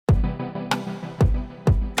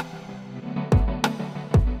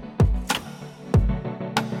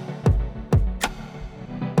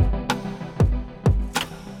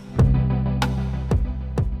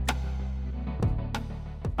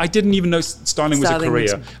I didn't even know styling was a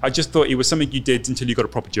career. Was... I just thought it was something you did until you got a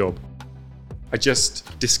proper job. I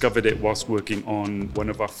just discovered it whilst working on one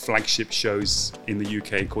of our flagship shows in the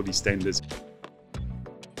UK called EastEnders.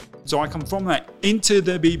 So I come from that into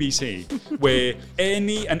the BBC, where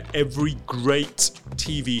any and every great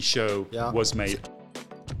TV show was made.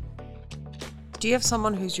 Do you have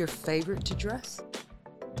someone who's your favourite to dress?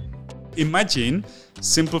 Imagine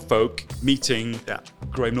simple folk meeting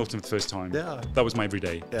Graham Norton for the first time. Yeah. That was my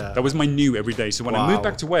everyday. Yeah. That was my new everyday. So when I moved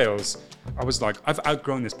back to Wales, I was like, I've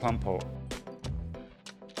outgrown this plant pot.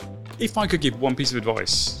 If I could give one piece of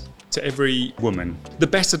advice to every woman, the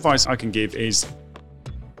best advice I can give is...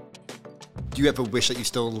 Do you ever wish that you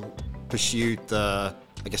still pursued the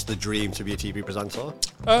dream to be a TV presenter?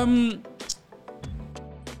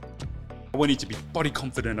 I want you to be body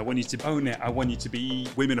confident. I want you to own it. I want you to be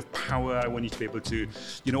women of power. I want you to be able to,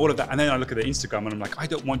 all of that. And then I look at the Instagram and I'm like, I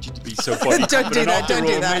don't want you to be so body confident. Don't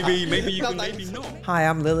do that. Maybe you can, maybe not. Hi,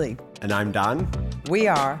 I'm Lily. And I'm Dan. We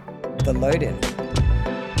are The Load-In.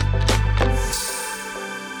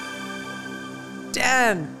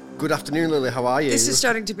 Dan. Good afternoon, Lily. How are you? This is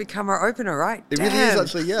starting to become our opener, right? It really is,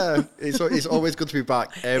 actually, yeah. It's always good to be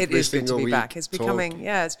back every it is good single to be week. Back. It's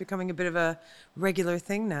becoming a bit of a regular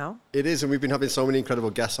thing now. It is, and we've been having so many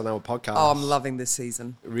incredible guests on our podcast. Oh, I'm loving this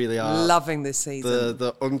season. Really are. Loving this season.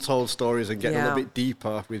 The untold stories and getting a little bit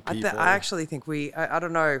deeper with people. I actually think I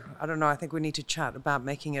don't know. I think we need to chat about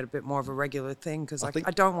making it a bit more of a regular thing because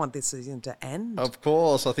I don't want this season to end. Of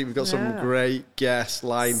course. I think we've got some great guests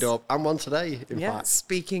lined up and one today, in fact.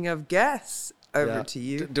 Speaking of guests, over to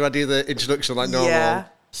you. Do I do the introduction like normal? Yeah.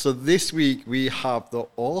 So this week we have the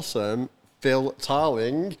awesome Phill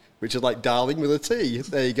Tarling, which is like darling with a T.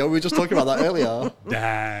 There you go. We were just talking about that earlier.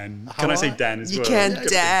 Dan. Can I say Dan as well? You can,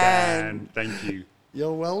 Dan. Thank you.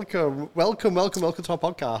 You're welcome. Welcome to our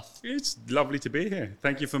podcast. It's lovely to be here.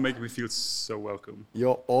 Thank you for making me feel so welcome.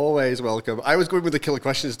 You're always welcome. I was going with the killer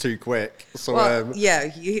questions too quick. So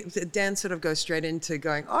Dan sort of goes straight into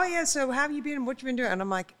going, oh yeah, so how have you been? What you been doing? And I'm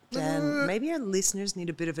like, Dan, maybe our listeners need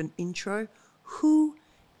a bit of an intro. Who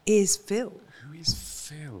is Phill? Who is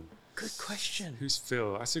Phill? Good question. Who's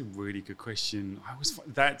Phill? That's a really good question.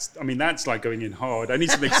 That's like going in hard. I need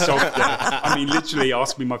something softer. Literally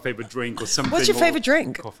ask me my favorite drink or something. What's your favorite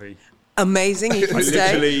drink? Coffee. Amazing. You can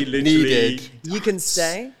stay. Literally. Needed. You can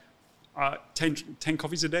stay. 10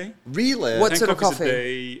 coffees a day. Really? What sort of coffees coffee?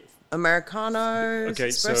 a day. Americano,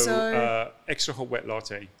 espresso? So extra hot wet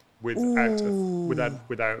latte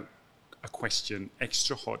without a question.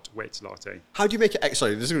 Extra hot wet latte. How do you make it?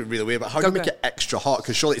 Sorry, this is really weird, but how do you make it extra hot?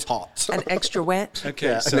 Because surely it's hot. And extra wet.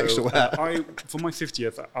 Okay, so an extra wet. for my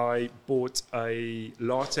 50th, I bought a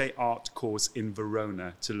latte art course in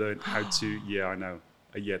Verona to learn how to. Yeah, I know.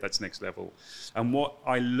 That's next level. And what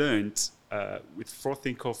I learned with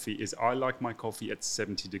frothing coffee is I like my coffee at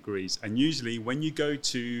 70 degrees. And usually when you go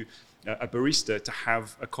to a barista to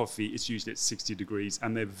have a coffee, it's usually at 60 degrees.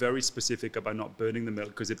 And they're very specific about not burning the milk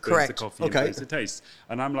because it burns the coffee and burns the taste.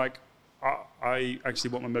 And I'm like, I actually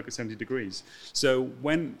want my milk at 70 degrees. So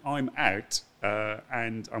when I'm out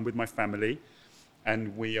and I'm with my family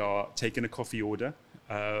and we are taking a coffee order,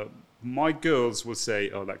 my girls will say,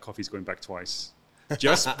 oh, that coffee's going back twice.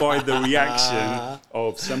 Just by the reaction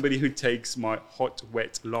of somebody who takes my hot,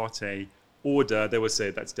 wet latte order, they will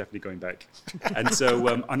say that's definitely going back. And so,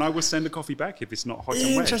 and I will send the coffee back if it's not hot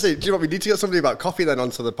and wet. Interesting. Do you know what? We need to get somebody about coffee then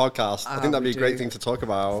onto the podcast. I think that'd be a great thing to talk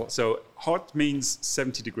about. So hot means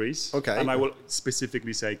 70 degrees. Okay. And I will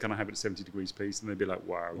specifically say, can I have it at 70 degrees, please? And they'll be like,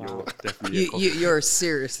 wow. You're definitely you're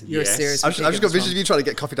serious. You're serious. I've just got visions of you trying to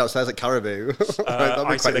get coffee downstairs at Caribou.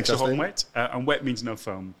 I said extra hot and wet. And wet means no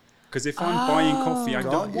foam. Because if I'm buying coffee, I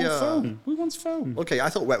don't want foam. Who wants foam? Okay, I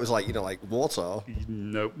thought wet was like water.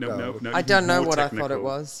 No. I don't know what I thought it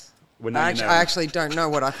was. I actually don't know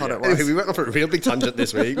what I thought it was. Anyway, we went off a real big tangent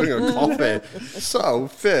this week. We're going on coffee. So,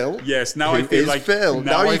 Phill. Yes, now I feel like Phill.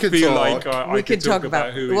 Now you can talk. We can talk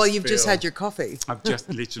about who is Well, you've just had your coffee. I've just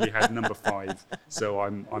literally had number 5. So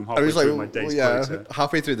I'm halfway through my day's quota.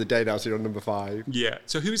 Halfway through the day now, so you're on number 5. Yeah.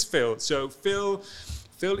 So who's Phill? So Phill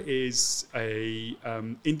is a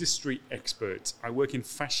industry expert. I work in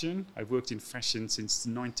fashion. I've worked in fashion since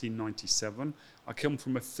 1997. I come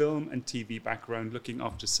from a film and TV background looking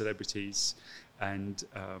after celebrities. And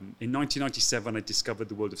in 1997, I discovered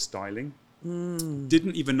the world of styling.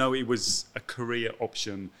 Didn't even know it was a career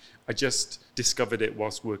option. I just discovered it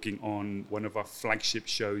whilst working on one of our flagship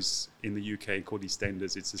shows in the UK called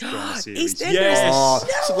EastEnders. It's a drama series. EastEnders? Yes. Oh,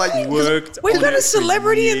 so like Worked We've on got it a for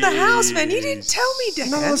celebrity in the house, man. You didn't years. tell me,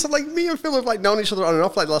 Declan. No, so like me and Phil have like known each other on and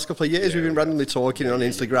off like the last couple of years. We've been randomly talking on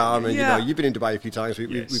Instagram, and Yeah. you know, you've been in Dubai a few times.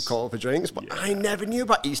 We've caught up for drinks, but I never knew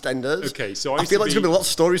about EastEnders. Okay, so I I used feel to like there's gonna be lots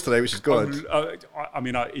of stories today, which is good.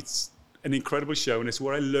 It's an incredible show, and it's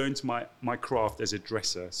where I learned my craft as a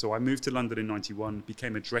dresser. So I moved to London in '91,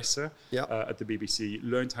 became a dresser at the BBC,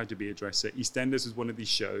 learned how to be a dresser. EastEnders was one of these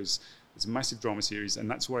shows. It's a massive drama series,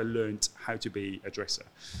 and that's where I learned how to be a dresser.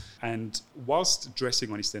 And whilst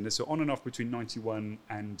dressing on EastEnders, so on and off between 91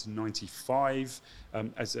 and 95,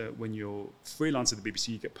 when you're freelance at the BBC,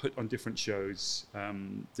 you get put on different shows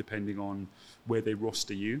depending on where they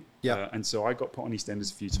roster you. Yeah. And so I got put on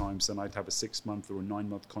EastEnders a few times, and I'd have a 6-month or a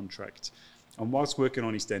 9-month contract. And whilst working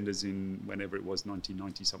on EastEnders in whenever it was,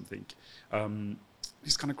 1990 something,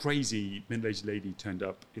 this kind of crazy middle-aged lady turned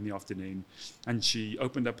up in the afternoon, and she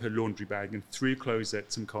opened up her laundry bag and threw clothes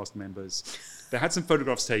at some cast members. They had some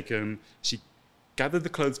photographs taken. She gathered the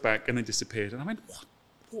clothes back and then disappeared. And I went,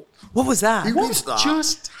 What was that? Who what is that?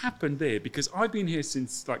 just happened there? Because I've been here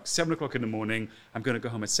since like 7 o'clock in the morning. I'm going to go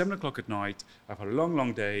home at 7 o'clock at night. I've had a long,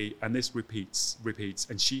 long day, and this repeats.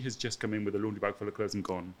 And she has just come in with a laundry bag full of clothes and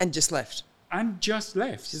gone. And just left. And just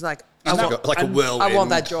left. She's like, And I that- want, Like a and- whirlwind. I want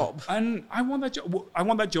that job. And I want that job. I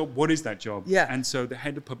want that job. What is that job? Yeah. And so the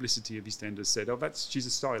head of publicity of EastEnders said, she's a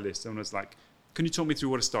stylist. And I was like, can you talk me through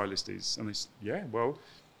what a stylist is? And they said, yeah, well,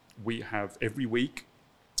 we have every week,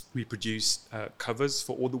 we produce covers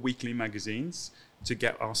for all the weekly magazines to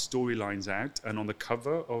get our storylines out. And on the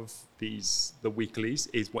cover of the weeklies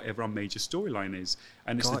is whatever our major storyline is.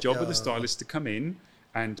 And it's the job of the stylist to come in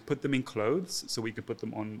and put them in clothes so we could put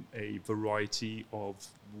them on a variety of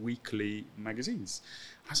weekly magazines.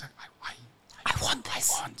 I was like, I want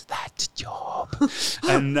that job.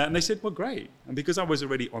 And they said, well, great. And because I was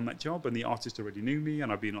already on that job and the artist already knew me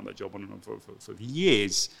and I've been on that job on and on for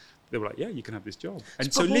years, they were like, yeah, you can have this job.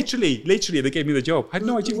 And so literally, they gave me the job. I had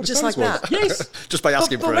no idea what the Just stylist like was. that? Yes. Just by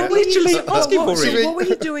asking for it. Literally asking for it. What were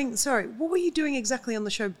you doing? Sorry, what were you doing exactly on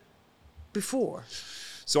the show before?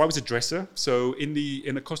 So I was a dresser. So in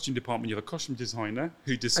the costume department, you have a costume designer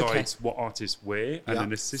who decides what artists wear, and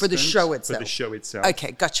an assistant For the show itself. For the show itself.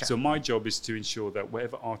 Okay, gotcha. So my job is to ensure that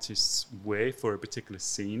whatever artists wear for a particular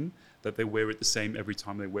scene, that they wear it the same every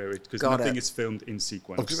time they wear it, because nothing is filmed in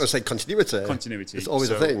sequence. I was going to say continuity. Continuity. It's always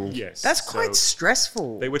a thing. Yes. That's quite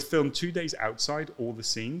stressful. They would film 2 days outside all the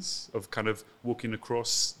scenes of kind of walking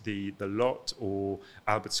across the lot or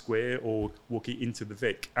Albert Square or walking into the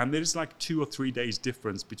Vic. And there's like 2 or 3 days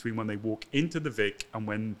difference between when they walk into the Vic and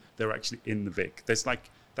when they're actually in the Vic. That's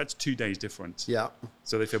 2 days different. Yeah.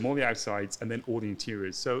 So they film all the outsides and then all the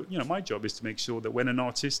interiors. So, my job is to make sure that when an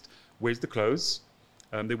artist wears the clothes,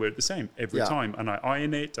 they wear it the same every time. And I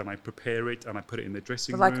iron it and I prepare it and I put it in the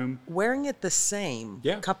dressing room. Wearing it the same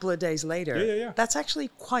a couple of days later, that's actually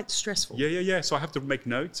quite stressful. Yeah. So I have to make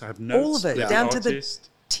notes. I have notes. All of it, down to the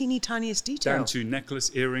teeny tiniest detail. Down to necklace,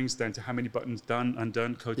 earrings, down to how many buttons done,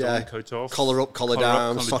 undone, coat on, coat off. Collar up, collar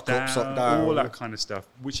down, sock up, sock down. All that kind of stuff.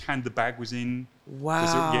 Which hand the bag was in.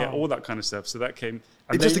 Wow. All that kind of stuff. So that came...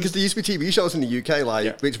 Just because there used to be TV shows in the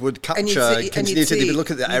UK, which would capture continuity, they would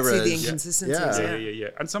look at the errors. See the inconsistencies. Yeah.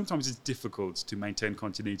 And sometimes it's difficult to maintain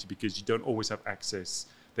continuity because you don't always have access.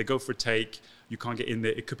 They go for a take, you can't get in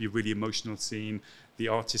there. It could be a really emotional scene. The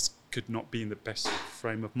artist could not be in the best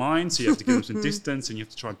frame of mind, so you have to give them some distance, and you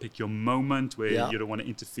have to try and pick your moment where you don't want to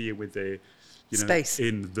interfere with their space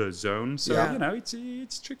in the zone. So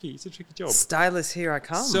it's tricky. It's a tricky job. Stylist, here I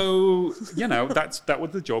come. So that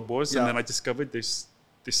what the job was, and then I discovered this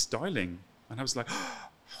styling, and I was like,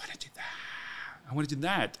 I want to do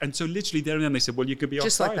that. And so literally there and then they said, well, you could be our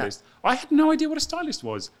stylist. I had no idea what a stylist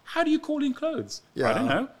was. How do you call in clothes? I don't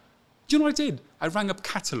know. Do you know what I did? I rang up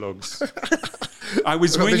catalogues. I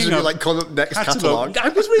was ringing up call up Next catalog. I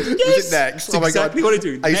was ringing, yes. Was it Next? That's exactly what I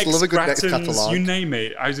do. I used to love a good Next Grattans, catalog. you name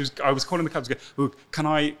it. I was calling the catalogs. Go, can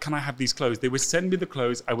I have these clothes? They would send me the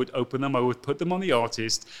clothes. I would open them. I would put them on the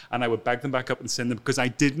artist, and I would bag them back up and send them because I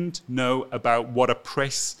didn't know about what a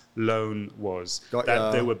press loan was.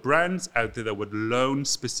 There were brands out there that would loan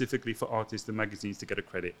specifically for artists and magazines to get a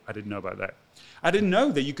credit. I didn't know about that. I didn't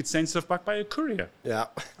know that you could send stuff back by a courier. Yeah.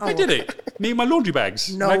 I did it. Me and my laundry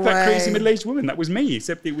bags. That crazy middle-aged woman. That was me,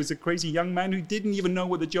 except it was a crazy young man who didn't even know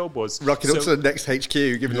what the job was. Rocking up to the Next HQ,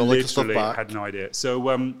 giving all the stuff back. Had no idea. So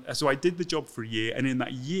I did the job for a year, and in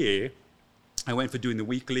that year, I went for doing the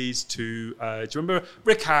weeklies to, do you remember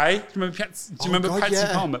Rick High? Do you remember Patsy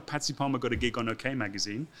Palmer? Patsy Palmer got a gig on OK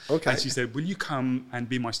Magazine. Okay. And she said, will you come and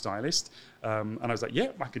be my stylist? And I was like,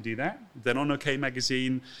 yeah, I could do that. Then on OK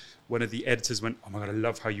Magazine, one of the editors went, oh my God, I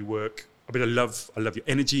love how you work. I mean, I love your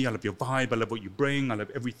energy. I love your vibe. I love what you bring. I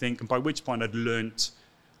love everything. And by which point I'd learnt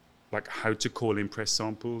like how to call in press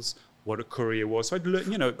samples, what a courier was. So I'd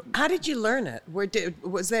learn, How did you learn it?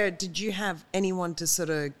 Did you have anyone to sort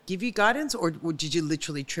of give you guidance, or did you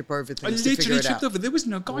literally trip over things to figure it out? I literally tripped over. There was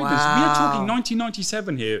no guidance. Wow. We are talking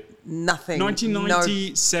 1997 here. Nothing.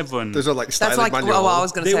 1997. There's no like styling That's like, manual. well, I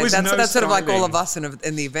was going to say, that's sort of like all styling. of us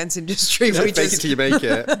in the events industry. Yeah, fake it till you make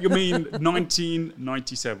it. You mean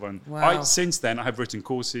 1997? Wow. Since then, I have written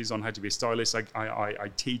courses on how to be a stylist. I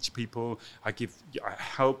teach people. I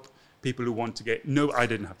help people who want to get. No, I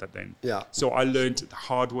didn't have that then. Yeah. So I learned the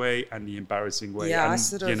hard way and the embarrassing way. Yeah,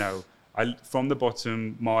 and, from the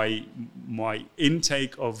bottom, my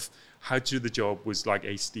intake of how to do the job was like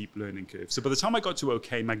a steep learning curve. So by the time I got to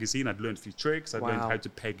OK Magazine, I'd learned a few tricks. I'd learned how to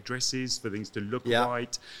peg dresses for things to look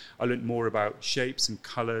right. I learned more about shapes and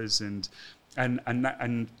colors and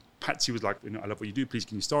Patsy was like, I love what you do. Please,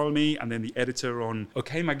 can you style me? And then the editor on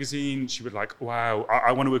OK Magazine, she was like, wow,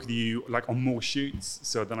 I want to work with you like on more shoots.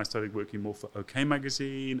 So then I started working more for OK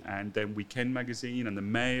Magazine and then Weekend Magazine and the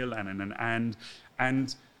Mail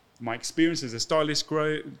and my experience as a stylist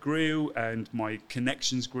grew and my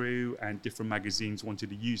connections grew and different magazines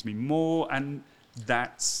wanted to use me more. And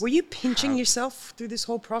that's... Were you pinching yourself through this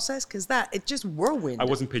whole process? Because it just whirlwind. I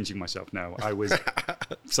wasn't pinching myself, no. I was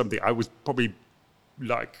I was probably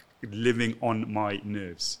like living on my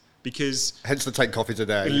nerves because hence the 10 coffees a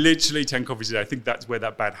day. Literally 10 coffees a day. I think that's where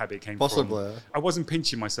that bad habit came Possibly. from. I wasn't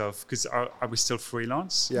pinching myself because I was still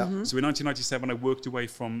freelance. Yeah. Mm-hmm. So in 1997, I walked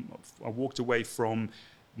away from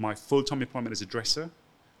my full-time employment as a dresser.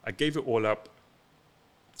 I gave it all up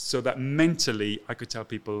so that mentally I could tell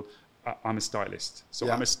people I'm a stylist. So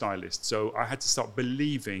I'm a stylist. So I had to start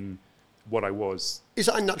believing what I was. Is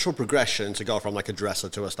that a natural progression to go from like a dresser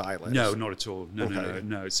to a stylist? No, not at all.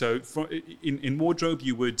 No. So in wardrobe,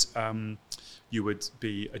 you would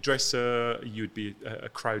be a dresser, you would be a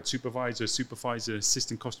crowd supervisor,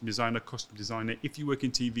 assistant costume designer. If you work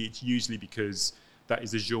in TV, it's usually because that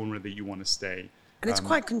is the genre that you want to stay. And it's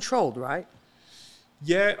quite controlled, right?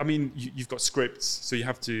 Yeah, I mean, you've got scripts, so you've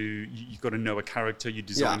got to know a character. You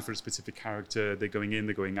design for a specific character. They're going in,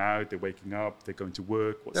 they're going out, they're waking up, they're going to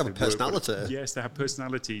work. They have a personality. Yes, they have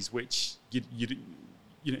personalities, which you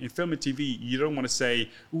in film and TV, you don't want to say,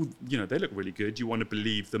 "Oh, they look really good." You want to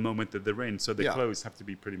believe the moment that they're in, so their clothes have to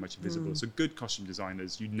be pretty much invisible. So good costume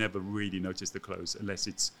designers, you never really notice the clothes unless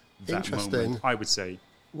it's that moment. I would say.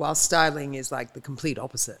 While styling is like the complete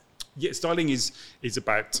opposite. Yeah, styling is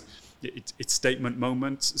about it's statement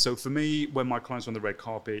moments. So for me, when my clients are on the red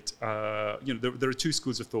carpet, there are two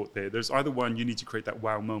schools of thought there. There's either one, you need to create that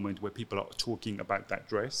wow moment where people are talking about that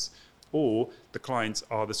dress, or the clients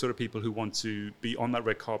are the sort of people who want to be on that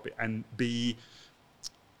red carpet and be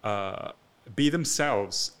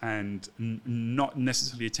themselves and not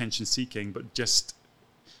necessarily attention seeking, but just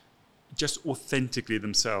authentically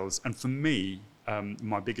themselves. And for me,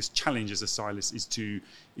 my biggest challenge as a stylist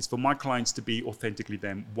is for my clients to be authentically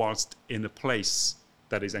them whilst in a place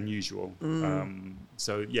that is unusual.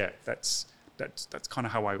 So yeah, that's kind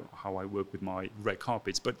of how I work with my red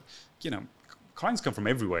carpets. But clients come from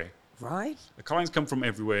everywhere. Right. The clients come from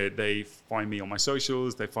everywhere. They find me on my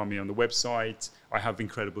socials. They find me on the website. I have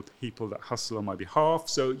incredible people that hustle on my behalf.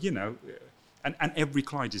 So and every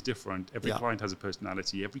client is different. Every client has a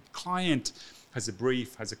personality. Every client has a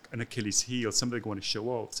brief, has an Achilles heel, something they want to show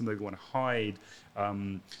off, something they want to hide,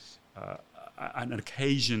 an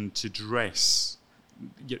occasion to dress.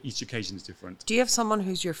 Each occasion is different. Do you have someone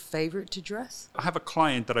who's your favorite to dress? I have a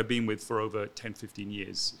client that I've been with for over 10, 15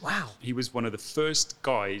 years. Wow. He was one of the first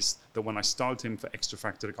guys that when I styled him for Extra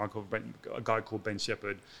Factor, a guy called Ben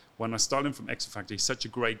Shepherd, when I styled him from Extra Factor, he's such a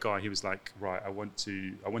great guy. He was like, right, I want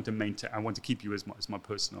to keep you as my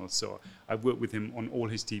personal. So I've worked with him on all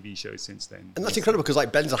his TV shows since then. And that's incredible because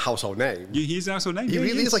like Ben's a household name. Yeah, he's a household name. He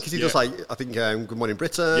really is. Like, he does like, I think Good Morning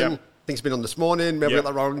Britain. Yeah. I think he's been on This Morning. Maybe I got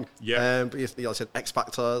that wrong. Yeah. But he said X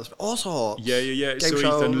Factor. All sorts. Yeah. Game So shows.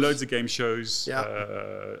 he's done loads of game shows.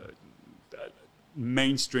 Yeah.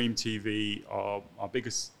 Mainstream TV, our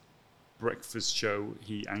biggest breakfast show,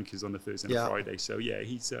 he anchors on a Thursday and a Friday. So yeah,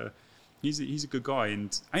 he's a good guy,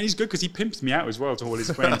 and he's good because he pimps me out as well to all his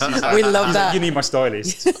friends. He's like, We love that. Like, you need my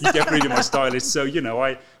stylist. You definitely need my stylist. So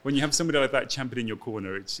when you have somebody like that championing your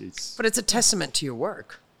corner, it's. But it's a testament to your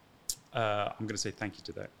work. I'm going to say thank you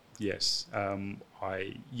to that. Yes, I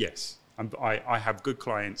have good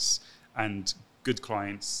clients, and good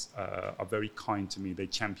clients are very kind to me. They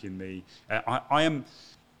champion me. I am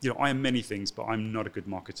many things, but I'm not a good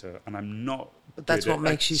marketer, and I'm not. But that's what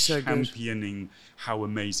makes you so good. Championing how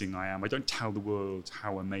amazing I am. I don't tell the world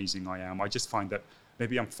how amazing I am. I just find that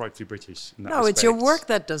maybe I'm frightfully British. In that respect. It's your work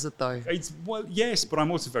that does it, though. Well, yes, but I'm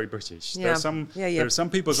also very British. Yeah. There are some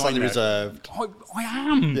people Slightly reserved. I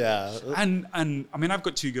am. Yeah. And I mean, I've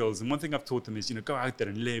got 2 girls, and one thing I've taught them is, go out there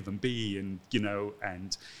and live and be, and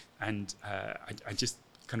I just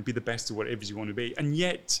kind of be the best of whatever you want to be. And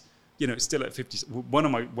yet, still at 50, one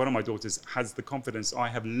of my daughters has the confidence I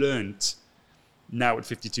have learnt now at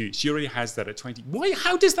 52. She already has that at 20. Why?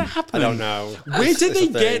 How does that happen? I don't know. Where did they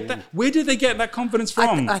get that? Where did they get that confidence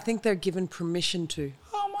from? I think they're given permission to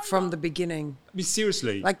from the beginning. I mean,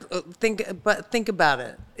 seriously. Like think about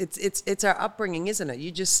it. It's our upbringing, isn't it?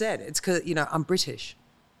 You just said it's because I'm British.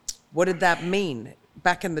 What did that mean?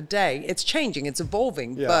 Back in the day, it's changing, it's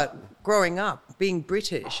evolving, but growing up, being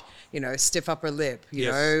British, stiff upper lip,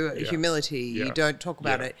 humility, you don't talk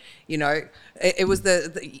about it, it was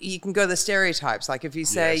you can go the stereotypes, like if you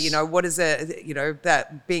say, what is it,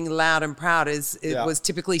 that being loud and proud was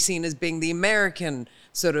typically seen as being the American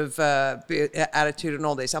sort of attitude and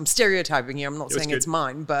all this. I'm stereotyping here, I'm not saying it's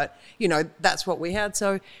mine, but, that's what we had,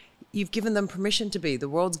 so you've given them permission to be. The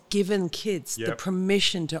world's given kids the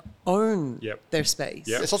permission to own their space.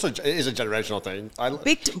 Yep. It is a generational thing. But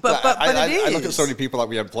it is. I look at so many people that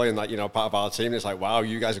we employ in that, part of our team. And it's like, wow,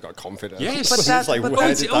 you guys have got confidence. Yes,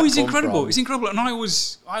 it's always incredible. It's incredible, and I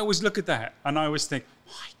always look at that, and I always think,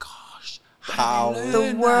 my gosh, how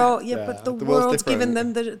the world? But the world's given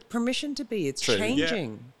them the permission to be. It's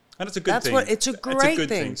changing. Yeah. And it's a good thing. It's a great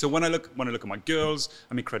thing. So when I look at my girls,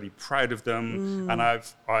 I'm incredibly proud of them, and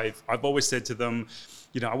I've always said to them,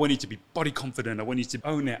 I want you to be body confident. I want you to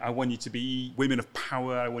own it. I want you to be women of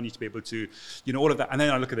power. I want you to be able to, all of that. And then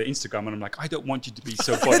I look at their Instagram and I'm like, I don't want you to be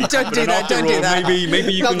so body confident. Don't do that.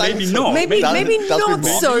 Maybe you can, maybe not. Maybe not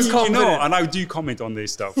so confident. And I do comment on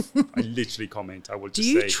this stuff. I literally comment. I will just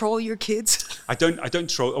say. Do you troll your kids? I don't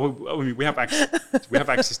troll. I mean, we have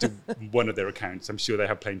access to one of their accounts. I'm sure they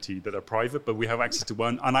have plenty that are private, but we have access to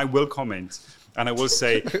one, and I will comment. And I will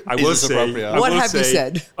say, what have you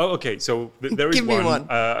said? Oh, okay. So there is Give me one.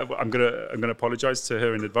 I'm gonna apologize to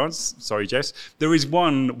her in advance. Sorry, Jess. There is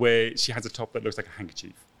one where she has a top that looks like a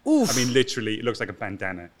handkerchief. Oof. I mean, literally, it looks like a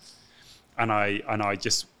bandana. And I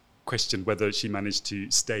just questioned whether she managed to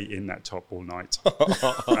stay in that top all night.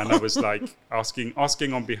 And I was like asking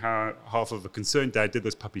on behalf of a concerned dad, did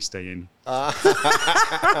those puppies stay in?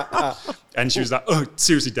 And she was like, oh,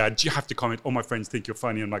 seriously, Dad, you have to comment. All my friends think you're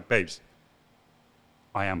funny. I'm like, babes,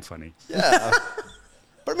 I am funny. Yeah.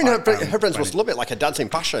 But I mean, her friends must love it, like a dancing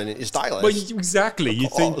passion. It's stylish. Well, exactly. You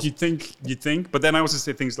think. But then I also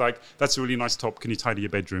say things like, that's a really nice top. Can you tidy your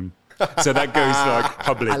bedroom? So that goes like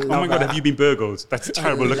public. Oh my God, have you been burgled? That's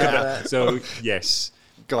terrible. Look at that. So yes.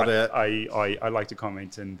 Got it. I like to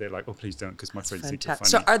comment, and they're like, oh, please don't, because my friends think you're funny.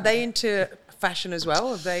 So are they into fashion as well?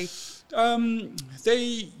 Are they?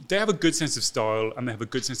 They have a good sense of style, and they have a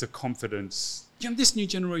good sense of confidence. This new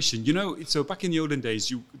generation, so back in the olden days,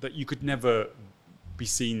 you could never be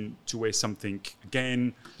seen to wear something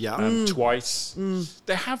again, twice.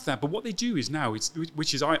 They have that, but what they do is now,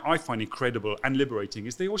 which is I find incredible and liberating,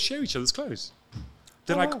 is they all share each other's clothes.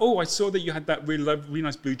 They're like, oh, I saw that you had that really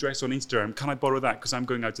nice blue dress on Instagram. Can I borrow that? Because I'm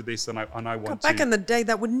going out to this and I want to. Back in the day,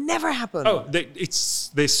 that would never happen. Oh,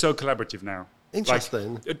 they're so collaborative now.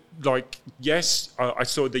 Interesting. Yes, I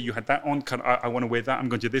saw that you had that on. I want to wear that. I'm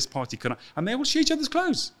going to this party. And they all share each other's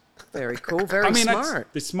clothes. Very cool. Very smart.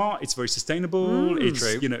 They're smart. It's very sustainable.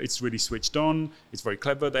 It's really switched on. It's very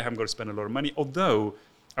clever. They haven't got to spend a lot of money. Although,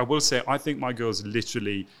 I will say, I think my girls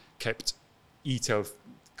literally kept e-tail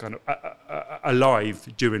kind of alive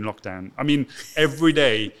during lockdown. I mean, every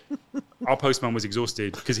day, our postman was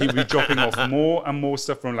exhausted because he would be dropping off more and more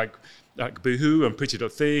stuff from like Boohoo and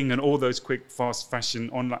Pretty.Thing and all those quick, fast fashion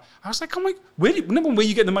online. I was like, number one, where are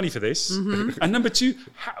you getting the money for this? Mm-hmm. And number two,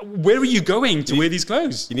 where are you going to wear these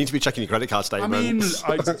clothes? You need to be checking your credit card statement. I mean,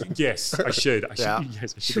 yes, I should.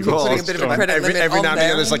 Yes, I should be putting a bit of a credit limit every on now and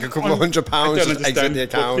then there's like a couple of £100 just exit the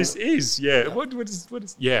account. What this is, yeah. What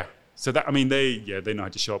is, yeah. So that, I mean, they know how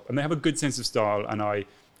to shop, and they have a good sense of style, and I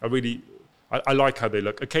really like how they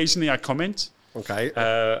look. Occasionally I comment. Okay.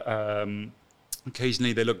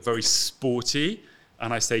 Occasionally they look very sporty,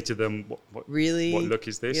 and I say to them, what look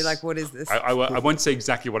is this? You're like, what is this? I won't say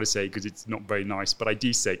exactly what I say because it's not very nice, but I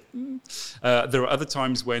do say. There are other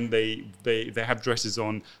times when they have dresses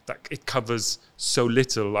on that it covers so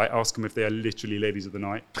little. I ask them if they are literally ladies of the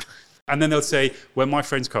night, and then they'll say, when my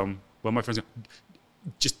friends come,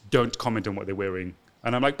 just don't comment on what they're wearing.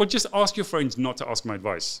 And I'm like, well, just ask your friends not to ask my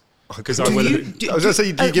advice. Because I I was going to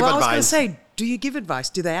say, do you give I was going to advice? say, do you give advice?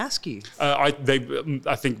 Do they ask you? I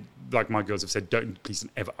think like my girls have said, please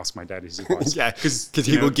don't ever ask my dad his advice. Yeah, because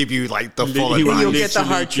he will give you like the full he will advice. You'll get the literally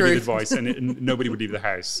hard give you truth. advice, and nobody would leave the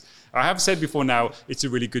house. I have said before now, it's a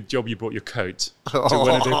really good job you brought your coat to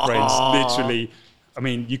one of their friends. Literally, I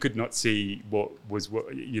mean, you could not see what,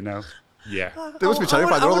 yeah. They must be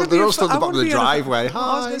terrified. They're all stood at the bottom of the driveway. I was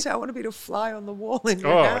going Hi. to say, I want to be the fly on the wall in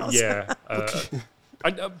your house. Yeah.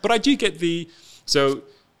 But I do get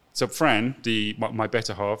so Fran, my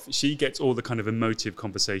better half, she gets all the kind of emotive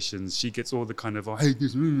conversations. She gets all the kind of, I hate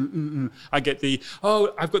this. I get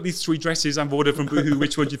I've got these 3 dresses I've ordered from Boohoo.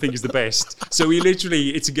 Which one do you think is the best? So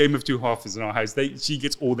it's a game of 2 halves in our house. She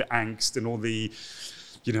gets all the angst and all the,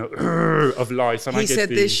 of life. And He I get said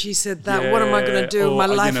this, she said that. What am I going to do? My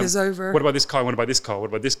life is over. What about this car? I want to buy this car. What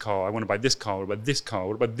about this car? I want to buy this car. What about this car?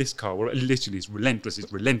 What about this car? Literally, it's relentless.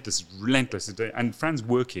 It's relentless. It's relentless. And Fran's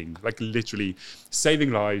working, like literally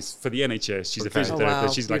saving lives for the NHS. She's a physiotherapist. Oh, wow.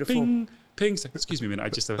 She's Beautiful. like, ping, ping. Excuse me a minute. I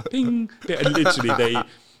just have a ping. And literally,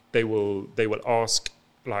 they will ask,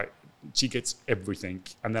 like, she gets everything.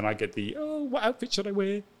 And then I get what outfit should I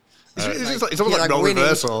wear? It's almost like like role winning.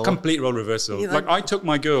 reversal. Complete role reversal. Like I took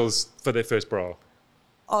my girls for their first bra.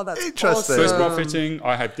 Oh, that's Interesting. First awesome. bra fitting,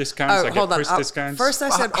 I had discounts. I get hold on. Chris discounts. First I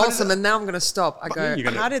said How did awesome, and now I'm going to stop. I go, You're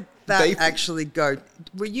gonna- how did that They- actually go?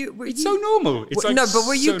 Were you? It's so normal. It's like no, but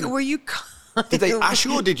were you? so- Were you? Did they ask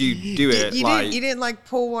you or did you do it? You didn't like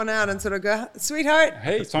pull one out and sort of go, sweetheart.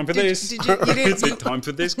 Hey, it's time for Did- this. did you didn't- It's time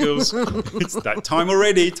for this, girls. It's that time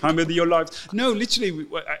already. Time of your lives. No, literally,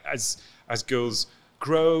 as girls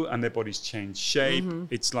grow and their bodies change shape,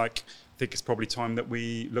 it's like I think it's probably time that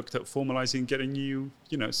we looked at formalizing, getting you,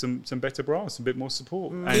 some better bras, a bit more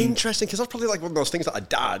support. And Interesting, because that's probably like one of those things that a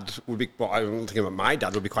dad would be. Well, I'm thinking about my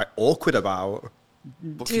dad would be quite awkward about.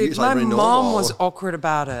 But for you, Dude, it's like my very mom normal. was awkward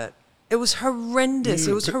about it. It was horrendous.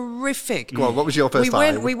 It was horrific. Go on, what was your first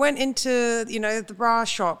time? We went into, the bra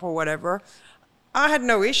shop or whatever. I had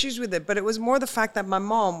no issues with it, but it was more the fact that my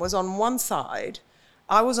mom was on one side,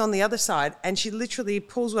 I was on the other side, and she literally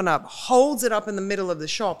pulls one up, holds it up in the middle of the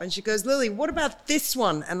shop, and she goes, Lily, what about this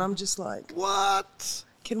one? And I'm just like, What?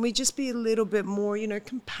 can we just be a little bit more,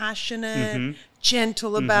 compassionate,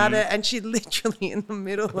 gentle about it? And she literally, in the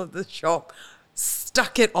middle of the shop,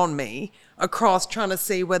 stuck it on me across, trying to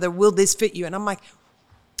see whether will this fit you. And I'm like,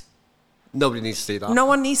 Nobody needs to see that. no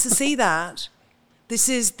one needs to see that. This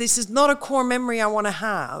is not a core memory I want to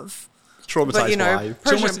have. Traumatized But life.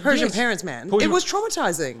 Persian Yes. parents, man, Persian- it was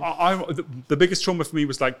traumatizing. the biggest trauma for me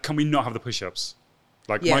was like, can we not have the push-ups?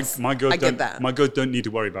 Like Yes, my girls I get that. My girls don't need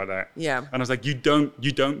to worry about that. Yeah. And I was like, you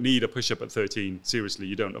don't need a push-up at 13. Seriously,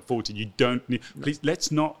 you don't. At 14, you don't need. Please,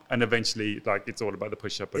 let's not. And eventually, like, it's all about the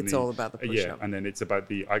push-up. And It's all about the push-up. Yeah, and then it's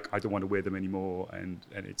about I don't want to wear them anymore, and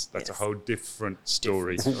that's a Yes. whole different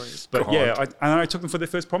story. story. But God. yeah, I took them for their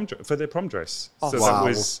first prom dress. So Wow. that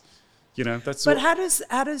was, that's. But all,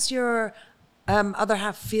 how does your other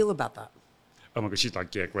half feel about that? oh my god, she's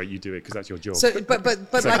like, yeah, great, you do it because that's your job. So, but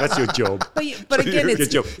It's like, that's your job. But again, Your it's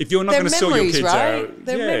job. If you're not they're going to sort your memories, kids right? out,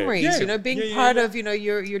 They're yeah, memories, yeah, being yeah, part yeah. of,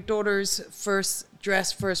 your daughter's first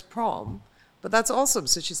dress, first prom. But that's awesome.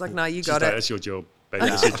 So she's like, no, you She's got like, it. that's your job. Baby.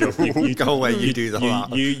 That's your job. You Go away, you do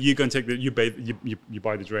that. You go and take you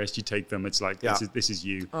buy the dress, you take them. It's like Yeah. this is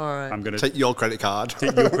you. All right. I'm gonna Take your credit card.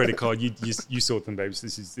 take your credit card. You sort them, babes.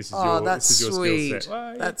 This is Oh, your that's this is your sweet. skill set.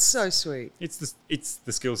 Well, That's so sweet. it's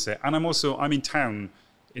the skill set, and I'm in town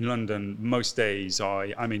in London most days.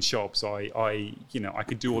 I'm in shops. I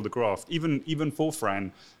could do all the graft. Even for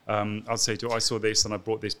Fran, I'll say to her, I saw this and I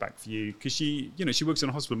brought this back for you because she works in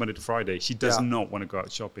a hospital Monday to Friday. She does Yeah. not want to go out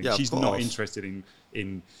shopping. Yeah, of She's not course. interested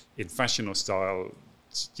in fashion or style.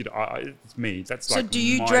 It's me. That's So like do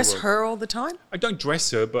you my dress work. her all the time? I don't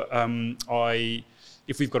dress her, but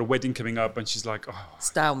if we've got a wedding coming up and she's like, oh,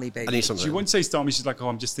 Style me, baby. I need something. she won't say style me. She's like, oh,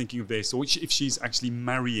 I'm just thinking of this. Or if she's actually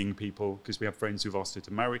marrying people, because we have friends who've asked her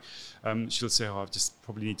to marry, she'll say, oh, I just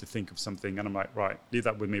probably need to think of something. And I'm like, right, leave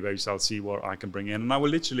that with me, baby. So I'll see what I can bring in. And I will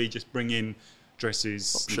literally just bring in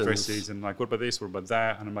dresses and like, what about this? What about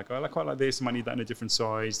that? And I'm like, oh, I quite like this. I might need that in a different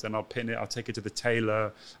size. Then I'll pin it. I'll take it to the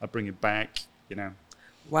tailor. I'll bring it back,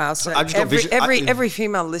 Wow. So I've just got every vision- every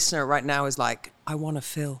female listener right now is like, I want to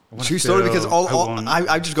Phill. True story, because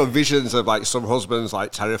I just got visions of like some husbands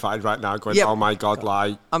like terrified right now, going, "Oh my God,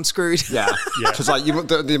 like I'm screwed." Yeah, because like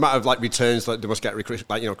the amount of like returns that they must get,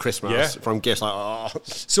 like Christmas from gifts, like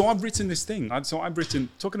So I've written this thing. I've written,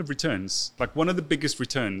 talking of returns, like one of the biggest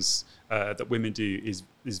returns that women do is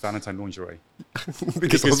Valentine lingerie.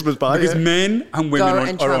 because husbands buy it. Because men and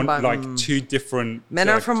women are on buy like two different. Men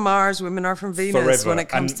are from Mars, women are from Venus. Forever. When it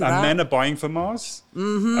comes to that, and men are buying for Mars,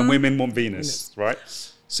 and women want Venus, right?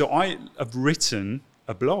 So I have written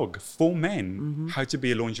a blog for men how to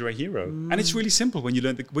be a lingerie hero, and it's really simple when you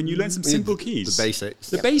learn some simple keys, the basics.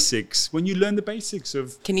 The basics. When you learn the basics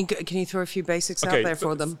of. Can you throw a few basics out there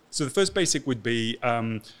for them? So the first basic would be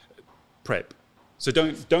prep. So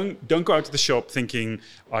don't go out to the shop thinking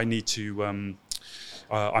I need to.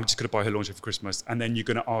 I'm just going to buy her lingerie for Christmas, and then you're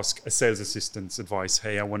going to ask a sales assistant's advice.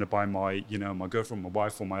 Hey, I want to buy my girlfriend, my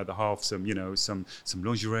wife, or my other half some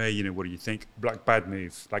lingerie. What do you think? Bad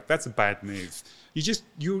move. Like that's a bad move. You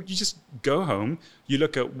just go home. You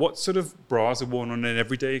look at what sort of bras are worn on an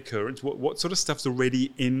everyday occurrence. What sort of stuff's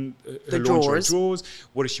already in her lingerie drawers.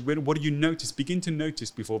 What is she wearing? What do you notice? Begin to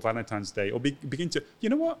notice before Valentine's Day, or begin to. You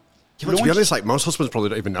know what? Yeah, but to be honest, like most husbands probably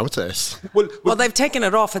don't even notice. Well, they've taken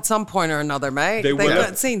it off at some point or another, mate.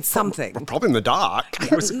 They've seen something. Probably in the dark. No.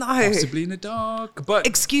 Possibly in the dark. But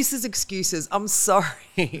excuses. I'm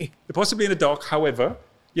sorry. Possibly in the dark. However,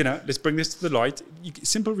 let's bring this to the light.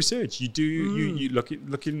 Simple research. You look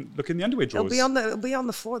in the underwear drawers. It'll be on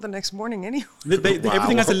the floor the next morning anyway.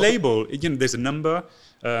 Everything has a label. There's a number.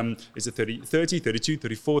 Is it 30, 32,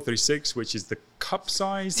 34, 36, which is the cup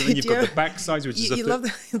size, and then you've got the back size, which is. You love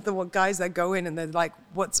the guys that go in and they're like,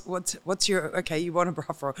 "What's your okay? You want a bra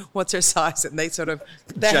for? What's her size?" And they sort of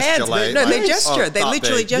their hands. They gesture. They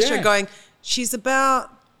literally gesture, going, "She's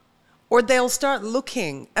about." Or they'll start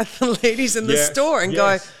looking at the ladies in the store and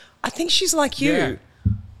go, "I think she's like you." Yeah.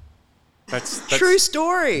 That's true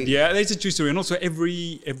story. Yeah, that's a true story. And also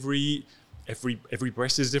every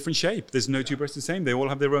breast is a different shape. There's no two breasts the same. They all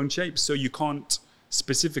have their own shapes. So you can't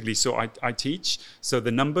specifically. So I teach. So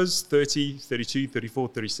the numbers 30, 32, 34,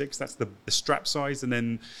 36, that's the strap size. And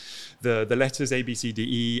then the letters A, B, C, D,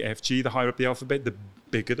 E, F, G, the higher up the alphabet, the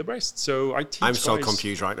bigger the breast. So I teach. I'm so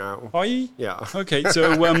confused right now. Are you? Yeah. Okay.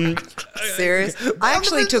 So serious? I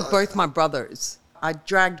actually took both my brothers. I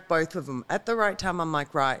dragged both of them at the right time. I'm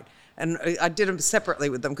like, right. And I did them separately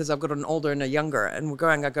with them because I've got an older and a younger. And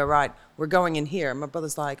I go, right, we're going in here. And my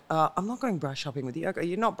brother's like, I'm not going bra shopping with you. I go,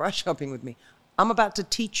 you're not bra shopping with me. I'm about to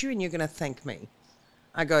teach you and you're going to thank me.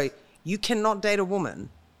 I go, you cannot date a woman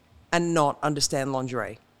and not understand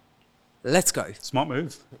lingerie. Let's go. Smart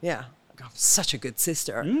move. Yeah. I'm such a good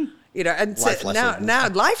sister. And so now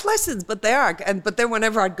life lessons, but they are. But then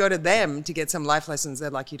whenever I'd go to them to get some life lessons, they're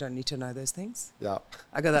like, you don't need to know those things. Yeah.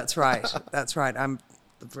 I go, that's right. That's right. I'm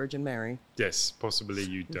the Virgin Mary. Yes, possibly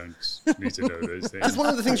you don't need to know those things. That's one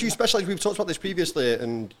of the things you specialize. We've talked about this previously,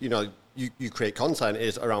 and you create content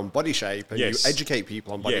is around body shape, and you educate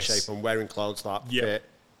people on body shape and wearing clothes that fit.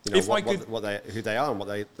 Who they are and what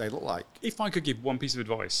they look like. If I could give one piece of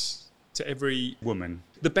advice to every woman,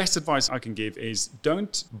 the best advice I can give is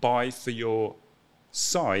don't buy for your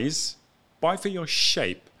size, buy for your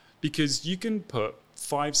shape, because you can put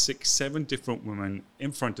 5, 6, 7 different women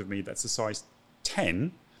in front of me that's a size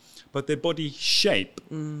 10, but their body shape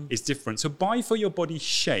is different. So buy for your body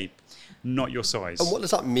shape, not your size. And what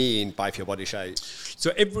does that mean, buy for your body shape?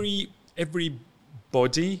 So every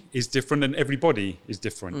body is different and every body is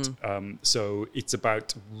different. So it's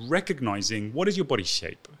about recognizing what is your body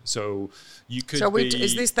shape. So you could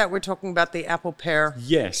is this that we're talking about the apple pear?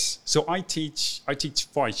 Yes. So I teach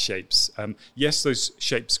 5 shapes. Yes, those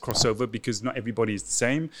shapes cross over because not everybody is the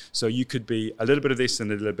same. So you could be a little bit of this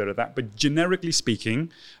and a little bit of that. But generically speaking,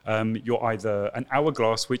 you're either an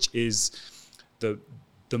hourglass, which is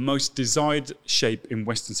the most desired shape in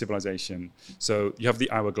Western civilization. So you have the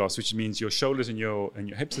hourglass, which means your shoulders and your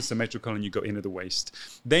hips are symmetrical and you go in at the waist.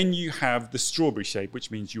 Then you have the strawberry shape, which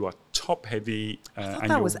means you are top heavy. I thought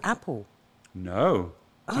that was apple. No.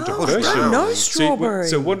 No strawberry.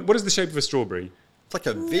 So what is the shape of a strawberry? It's like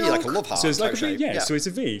a V, like a love heart. So it's like a V, shape. So it's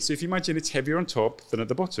a V. So if you imagine it's heavier on top than at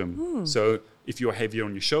the bottom. So if you're heavier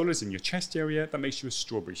on your shoulders and your chest area, that makes you a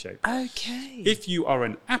strawberry shape. Okay. If you are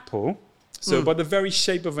an apple, so by the very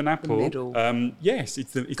shape of an apple, yes,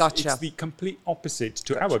 it's the complete opposite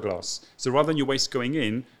to hourglass. So rather than your waist going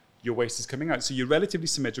in, your waist is coming out. So you're relatively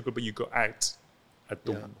symmetrical, but you go out at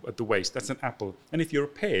the waist. That's an apple. And if you're a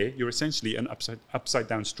pear, you're essentially an upside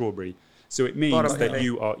down strawberry. So it means that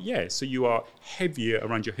you are so you are heavier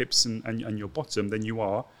around your hips and your bottom than you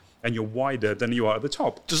are and you're wider than you are at the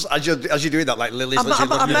top. Just as you're doing that, like Lily's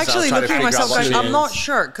I'm actually looking at myself going, I'm not is.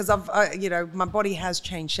 sure, because my body has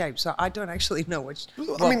changed shape, so I don't actually know what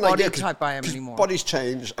body type I am anymore. Bodies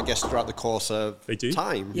change, I guess, throughout the course of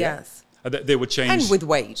time. Yes. They would change. And with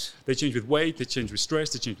weight. They change with weight, they change with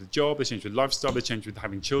stress, they change with job, they change with lifestyle, they change with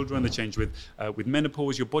having children, they change with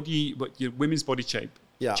menopause. Your women's body shape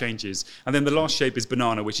changes. And then the last shape is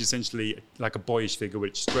banana, which is essentially like a boyish figure,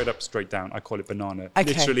 which straight up, straight down. I call it banana.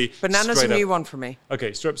 Okay. Literally, banana's a new one for me.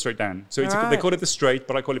 Okay, straight up, straight down. So they call it the straight,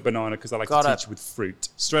 but I call it banana because I like to teach with fruit.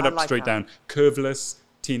 Straight up, straight down, curveless,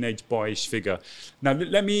 teenage boyish figure. Now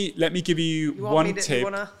let me give you one tip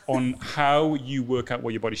on how you work out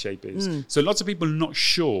what your body shape is. So lots of people are not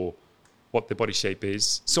sure what their body shape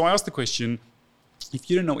is. So I asked the question,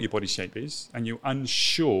 if you don't know what your body shape is and you're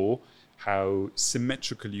unsure how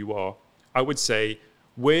symmetrical you are, I would say,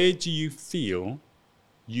 where do you feel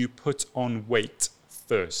you put on weight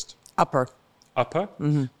first? Upper.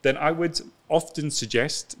 Then I would often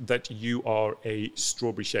suggest that you are a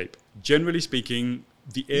strawberry shape. Generally speaking,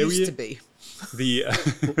 the area used to be.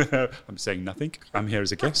 I'm saying nothing. I'm here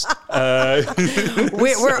as a guest.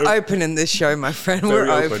 We're open in this show, my friend. We're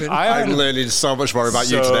open. I'm learning so much more about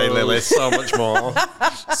you today, Lily. So much more.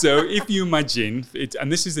 So if you imagine it,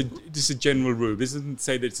 and this is a general rule. This doesn't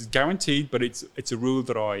say that it's guaranteed, but it's a rule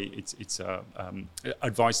that it's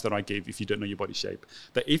advice that I give if you don't know your body shape.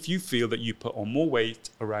 That if you feel that you put on more weight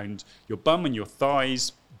around your bum and your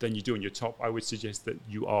thighs than you do on your top, I would suggest that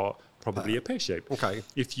you are probably a pear shape. Okay.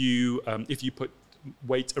 If you put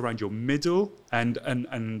weight around your middle and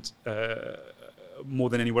more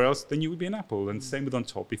than anywhere else, then you would be an apple. And same with on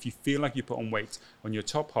top. If you feel like you put on weight on your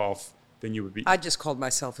top half, then you would be. I just called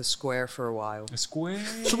myself a square for a while. A square.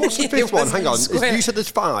 So what's the fifth one? Hang on. You said there's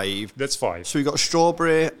 5. That's 5. So we got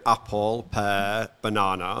strawberry, apple, pear,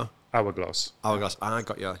 banana. Hourglass. I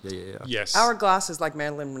got you. Yeah. Yes. Hourglass is like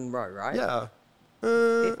Marilyn Monroe, right? Yeah.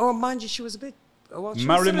 Mind you, she was a bit. Well,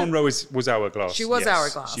 Marilyn Monroe was hourglass. She was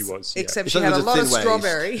hourglass. She was. Except she had a lot of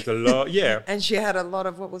strawberry. And she had a lot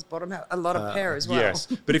of, what was bottom half? A lot of pear as well. Yes.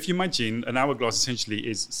 But if you imagine, an hourglass essentially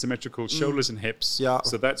is symmetrical shoulders and hips. Yeah.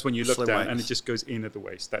 So that's when you look Slim down waist. and it just goes in at the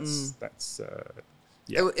waist. That's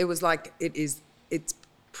It was like, it's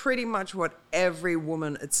pretty much what every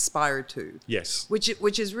woman aspired to. Yes.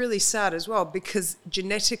 Which is really sad as well, because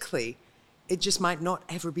genetically, it just might not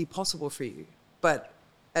ever be possible for you. But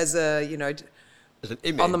as a, as an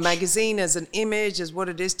image. on the magazine, as an image, as what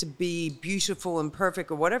it is to be beautiful and perfect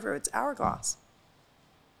or whatever, it's hourglass.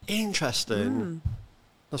 Interesting.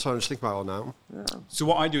 That's what I'm just thinking about now. Yeah. So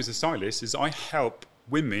what I do as a stylist is I help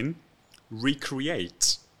women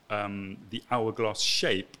recreate the hourglass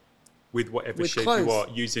shape with whatever shape clothes. you are,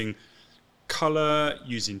 using color,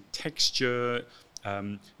 using texture,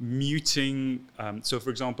 muting. So for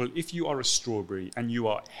example, if you are a strawberry and you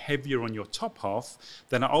are heavier on your top half,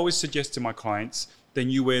 then I always suggest to my clients, then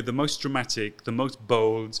you wear the most dramatic, the most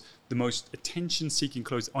bold, the most attention-seeking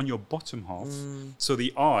clothes on your bottom half. So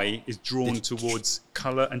the eye is drawn towards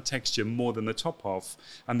color and texture more than the top half.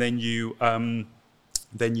 And then you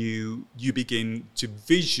begin to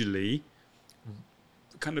visually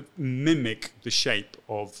kind of mimic the shape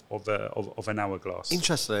of an hourglass.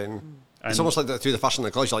 Interesting. It's almost like through the fashion of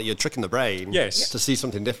the clothes, like you're tricking the brain to see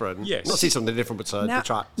something different. Yes. Not see something different, but to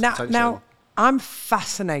attract attention. Now, I'm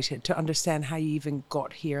fascinated to understand how you even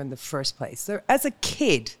got here in the first place. So, as a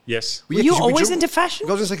kid, yes, were you always into fashion?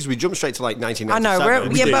 I was going to say, because we jumped straight to like 1997.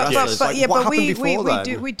 I know, but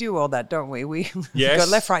we do all that, don't we? We Yes.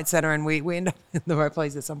 go left, right, center, and we end up in the right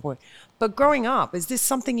place at some point. But growing up, is this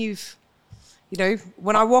something you've,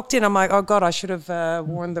 when I walked in, I'm like, oh God, I should have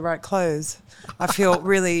worn the right clothes. I feel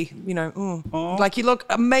really, like you look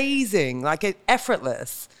amazing, like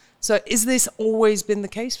effortless. So, is this always been the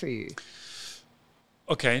case for you?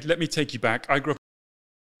 Okay, let me take you back. I grew up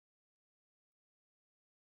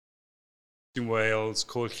in Wales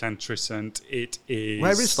called Llantrisant. It is...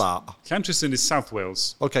 Where is that? Llantrisant is South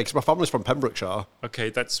Wales. Okay, because my family's from Pembrokeshire. Okay,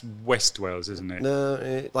 that's West Wales, isn't it?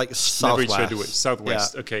 No, like southwest.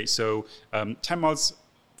 Southwest. Yeah. Okay, so 10 miles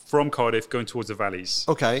from Cardiff going towards the valleys.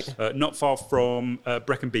 Okay. Not far from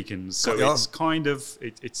Brecon Beacons. So it's kind of,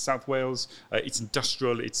 it's South Wales. It's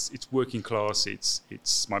industrial. It's working class.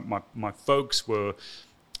 It's my folks were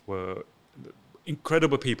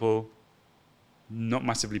incredible people, not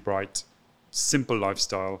massively bright, simple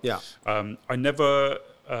lifestyle. Yeah. I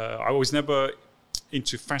was never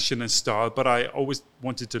into fashion and style, but I always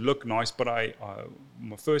wanted to look nice. But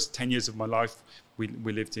my first 10 years of my life, we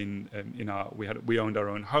lived we owned our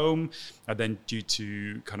own home, and then due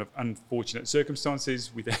to kind of unfortunate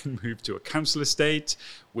circumstances, we then moved to a council estate,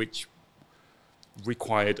 which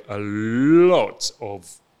required a lot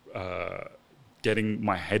of getting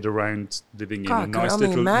my head around living in a nice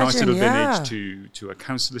little village to a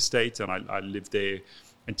council estate, and I lived there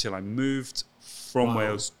until I moved from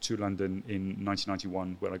Wales to London in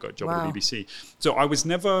 1991 when I got a job at the BBC. So I was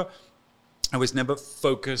never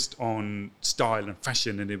focused on style and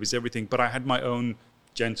fashion, and it was everything, but I had my own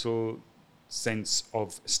gentle sense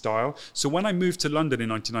of style. So when I moved to London in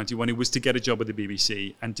 1991, it was to get a job at the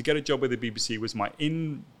BBC, and to get a job at the BBC was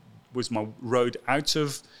my road out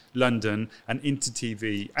of London and into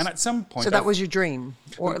TV. And at some point, so that was your dream,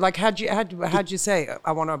 or like how'd you say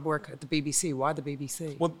I want to work at the BBC? Why the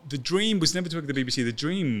BBC? Well, the dream was never to work at the BBC. The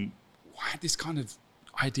dream, I had this kind of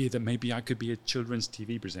idea that maybe I could be a children's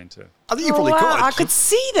TV presenter. I think you probably could. I could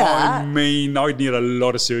see that. I mean, I'd need a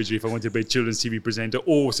lot of surgery if I wanted to be a children's TV presenter,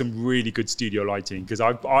 or some really good studio lighting, because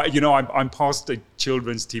I'm past a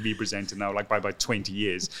children's TV presenter now, like by about 20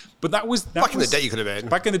 years. But that was back in the day. You could have been.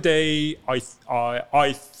 Back in the day, I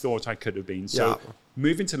thought I could have been. So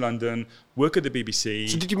moving to London, work at the BBC.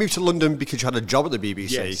 So did you move to London because you had a job at the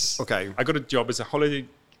BBC? Yes. Okay. I got a job as a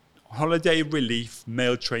holiday relief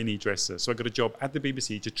male trainee dresser. So I got a job at the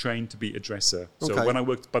BBC to train to be a dresser. So when I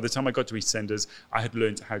worked, by the time I got to EastEnders, I had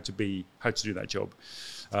learned how to do that job.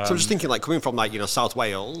 So I'm just thinking, like, coming from South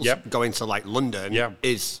Wales, going to like London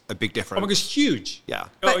is a big difference. Oh my gosh, it's huge. Yeah.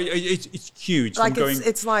 It's huge. Like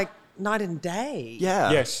it's like night and day.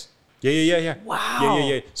 Yeah. Yes. Yeah. Wow.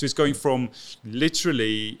 Yeah. So it's going from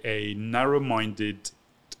literally a narrow-minded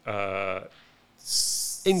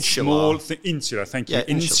insular, thank you.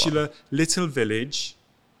 Insular little village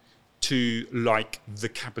to like the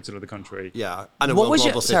capital of the country. Yeah. And what was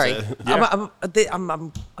your sorry? Yeah.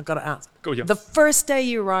 I got to ask. Go, yeah. The first day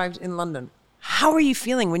you arrived in London, how were you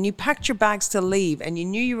feeling when you packed your bags to leave and you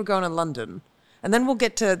knew you were going to London? And then we'll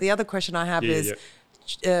get to the other question I have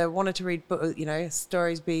wanted to read,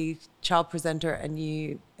 stories, be child presenter, and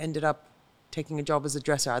you ended up taking a job as a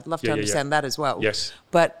dresser. I'd love to understand that as well. Yes.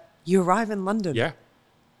 But you arrive in London. Yeah.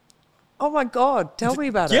 Oh my God! Tell me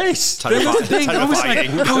about it. Yes, that was the thing. I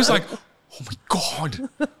was like, oh my God.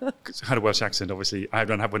 I had a Welsh accent, obviously. I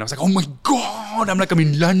don't have one. I was like, oh my God, I'm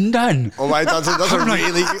in London. Oh my, that's I'm in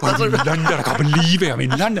London. I can't believe it. I'm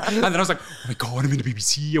in London. And then I was like, oh my God, I'm in the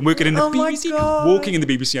BBC. I'm working in the BBC. Walking in the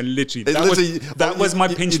BBC, and that was my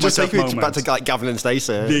pinch myself moment. Back to like Gavin and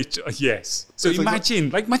Stacey. Yes. So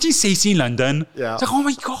imagine Stacey in London. Yeah. It's like, oh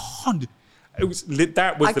my God. That was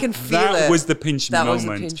the pinch that moment. Was the pinch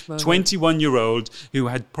moment. 21-year-old who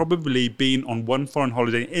had probably been on one foreign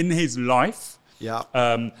holiday in his life. Yeah.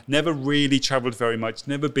 Never really traveled very much.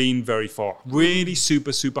 Never been very far. Really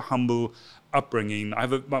super, super humble upbringing. I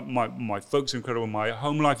have my folks are incredible. My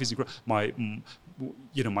home life is incredible.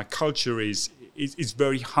 My culture is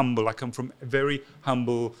very humble. I come from a very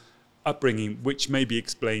humble upbringing, which maybe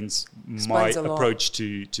explains my approach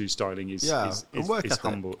to styling is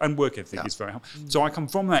humble, and work ethic is very humble. So I come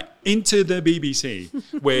from that into the BBC,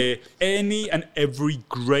 where any and every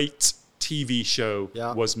great TV show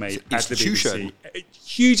was made at the BBC. A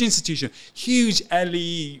huge institution, huge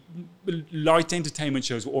LE light entertainment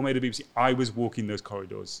shows were all made at the BBC. I was walking those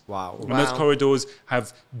corridors. Wow. And those corridors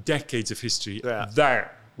have decades of history. Yeah.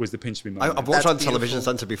 That was the pinch me moment. I've watched on Television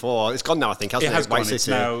Centre before. It's gone now, I think, hasn't it? It has gone. It's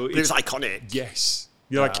now, it was iconic. Yes.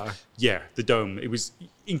 You're the dome. It was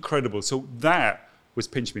incredible. So that was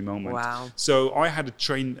pinch me moment. Wow. So I had an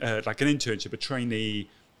internship, a trainee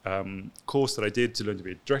course that I did to learn to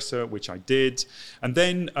be a dresser, which I did. And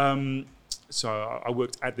then, so I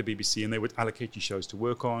worked at the BBC, and they would allocate you shows to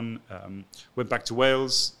work on. Went back to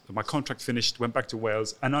Wales. My contract finished, went back to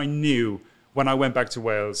Wales. And I knew when I went back to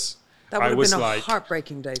Wales, that would have been a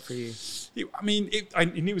heartbreaking day for you. I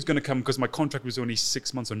knew it was going to come because my contract was only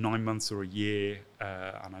 6 months or 9 months or a year,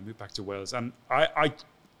 and I moved back to Wales. And I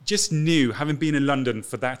just knew, having been in London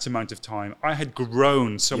for that amount of time, I had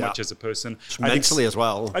grown so much as a person. Mentally as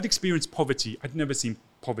well. I'd experienced poverty. I'd never seen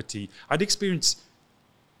poverty. I'd experienced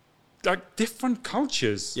different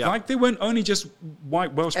cultures. Yeah. They weren't only just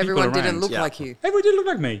white Welsh people around. Everyone didn't look like you. Everyone didn't look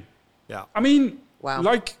like me. Yeah. I mean, wow.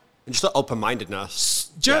 And just the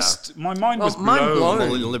open-mindedness. My mind was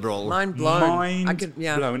blown. Liberal. Mind blown.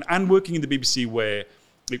 Blown. And working in the BBC, where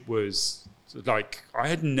it was like I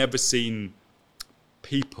had never seen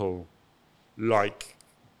people like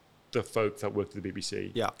the folk that worked at the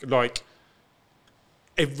BBC. Yeah. Like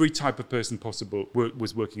every type of person possible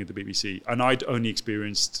was working at the BBC, and I'd only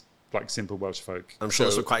experienced simple Welsh folk. I'm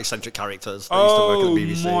sure some quite eccentric characters that used to work at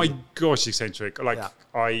the BBC. Oh my gosh, eccentric!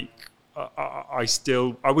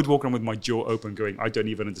 I would walk around with my jaw open going, I don't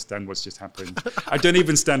even understand what's just happened. I don't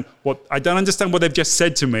understand what they've just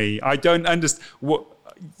said to me. I don't understand what,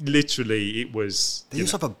 literally, it was... They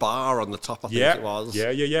used to have a bar on the top, I think it was.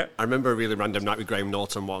 Yeah. I remember a really random night with Graham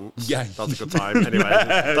Norton once. Yeah. That was a good time. Anyway,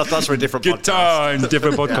 that's for a different podcast. Good time,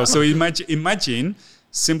 different podcast. So imagine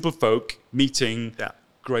simple folk meeting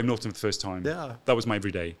Graham Norton for the first time. Yeah. That was my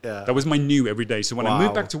everyday. Yeah. That was my new everyday. So when I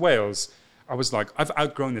moved back to Wales, I was like, I've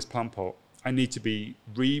outgrown this plant pot. I need to be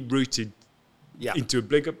rerouted into a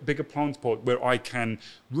bigger plant pot where I can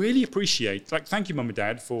really appreciate, like, thank you, Mum and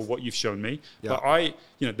Dad, for what you've shown me. Yeah. But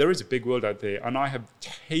there is a big world out there, and I have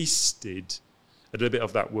tasted a little bit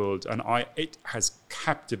of that world, and it has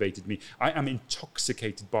captivated me. I am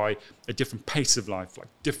intoxicated by a different pace of life, like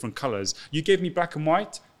different colors. You gave me black and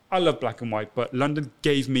white. I love black and white, but London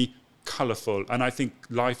gave me colorful, and I think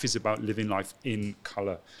life is about living life in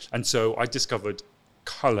color. And so I discovered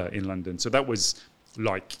color in London. So that was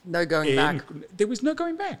like... No going back. There was no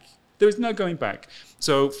going back. There was no going back.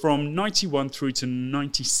 So from 91 through to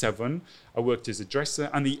 97, I worked as a dresser.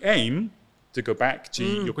 And the aim, to go back to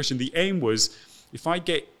your question, the aim was, if I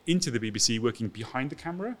get into the BBC working behind the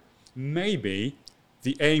camera, maybe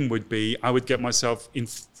the aim would be I would get myself in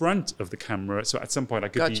front of the camera. So at some point I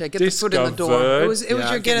could be get the foot in the door. It was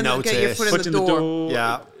your get your foot in the door.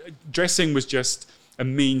 Yeah. Dressing was just a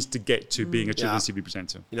means to get to being a children's TV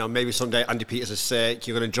presenter. Maybe someday Andy Peters is sick,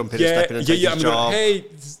 you're going to jump in and step in and take his job. Hey,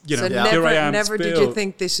 so here I am. Never did you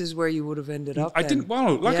think this is where you would have ended up? I didn't.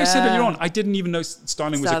 Well, like I said earlier on, I didn't even know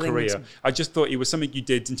styling was a career. I just thought it was something you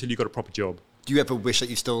did until you got a proper job. Do you ever wish that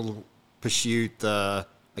you still pursued the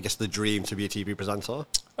dream to be a TV presenter?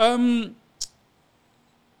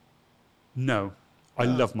 No. I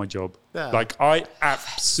love my job. Yeah. Like, I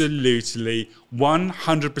absolutely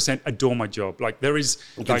 100% adore my job. Like, there is...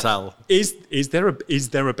 You can tell. Is there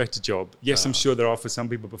a better job? Yes, I'm sure there are for some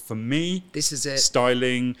people, but for me... This is it.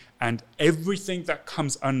 Styling and everything that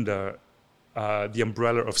comes under the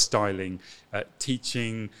umbrella of styling,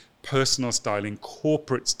 teaching, personal styling,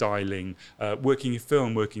 corporate styling, working in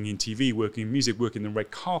film, working in TV, working in music, working in red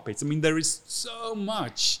carpets. I mean, there is so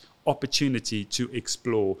much opportunity to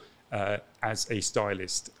explore as a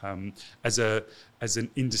stylist, as an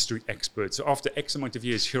industry expert. So after X amount of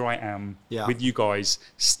years, here I am with you guys,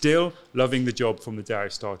 still loving the job from the day I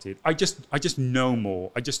started. I just know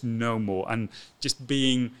more. And just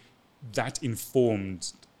being that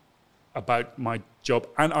informed about my job,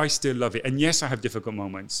 and I still love it. And yes, I have difficult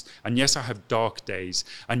moments, and yes, I have dark days,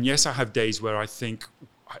 and yes, I have days where I think,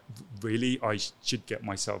 really, I should get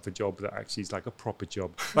myself a job that actually is like a proper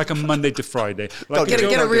job, like a Monday to Friday. Like get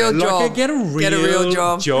a real job. Get a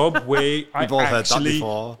real job where I all actually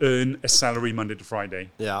earn a salary Monday to Friday.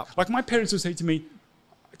 Yeah. Like my parents would say to me,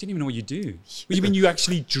 I didn't even know what you do. What do you mean you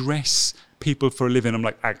actually dress people for a living? I'm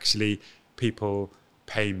like, actually, people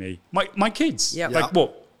pay me. My kids. Yeah. Like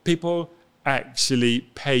what? People actually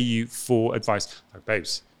pay you for advice. Like,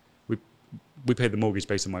 babes, we pay the mortgage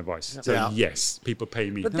based on my advice. So yes, people pay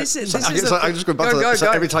me. But this is I'm just going back to that. So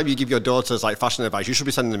every time you give your daughters like fashion advice, you should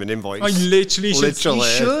be sending them an invoice. I literally should. You should.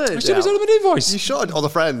 I should be sending them an invoice. You should. Or the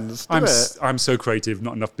friends. I'm so creative,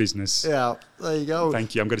 not enough business. Yeah. There you go.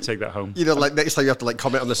 Thank you. I'm going to take that home. Like next time you have to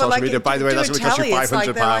comment on the social media. By the way, that's going to cost you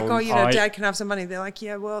 £500. They're like, Dad can have some money. They're like,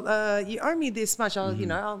 yeah, well, you owe me this much.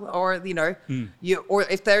 Or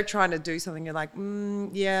if they're trying to do something, you're like,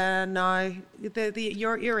 yeah, no,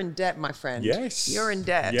 you're in debt, my friend. Yes, you're in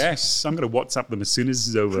debt. Yes, I'm going to WhatsApp them as soon as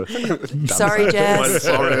it's over. Sorry, Jess.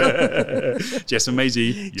 Sorry, Jess and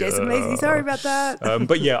Maisie. Jess and Maisie. Sorry about that.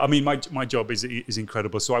 But yeah, I mean, my job is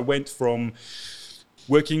incredible. So I went from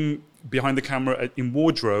working behind the camera in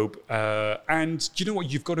wardrobe, and do you know what?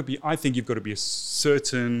 I think you've got to be a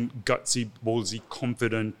certain gutsy, ballsy,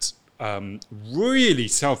 confident, really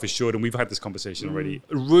self-assured, and we've had this conversation already,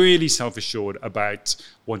 really self-assured about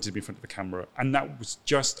wanting to be in front of the camera. And that was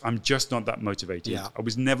I'm just not that motivated. Yeah. I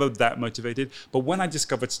was never that motivated. But when I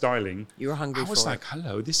discovered styling, you were hungry. I was like,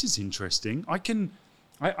 hello, this is interesting.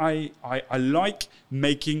 I like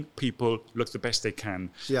making people look the best they can.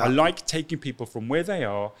 Yeah. I like taking people from where they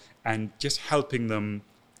are and just helping them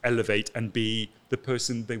elevate and be the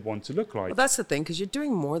person they want to look like. Well, that's the thing, because you're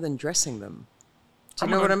doing more than dressing them. Do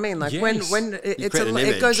you know what I mean? Like yes. when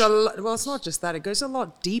it goes a lot. Well, it's not just that. It goes a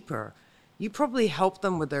lot deeper. You probably help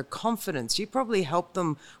them with their confidence. You probably help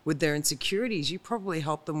them with their insecurities. You probably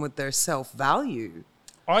help them with their self-value.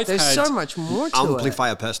 There's so much more to amplify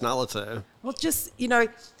a personality. Well, just,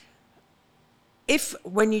 if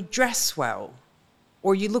when you dress well,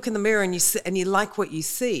 or you look in the mirror and you like what you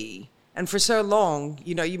see, and for so long,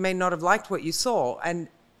 you may not have liked what you saw, and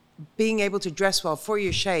being able to dress well for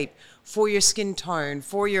your shape, for your skin tone,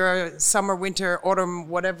 for your summer, winter, autumn,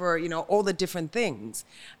 whatever, all the different things,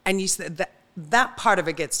 and you that part of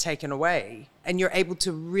it gets taken away, and you're able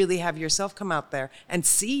to really have yourself come out there and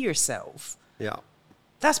see yourself. Yeah.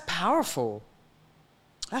 That's powerful.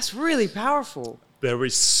 That's really powerful. There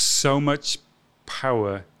is so much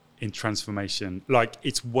power in transformation. Like,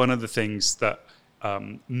 it's one of the things that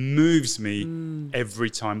moves me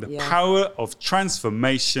every time. The power of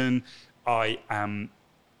transformation. I am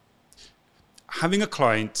having a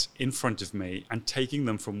client in front of me and taking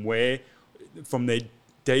them from their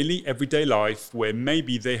daily, everyday life, where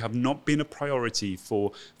maybe they have not been a priority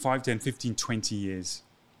for 5, 10, 15, 20 years.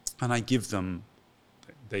 And I give them,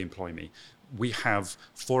 they employ me. We have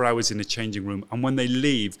 4 hours in the changing room. And when they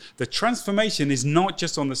leave, the transformation is not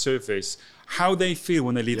just on the surface. How they feel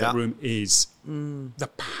when they leave that room is the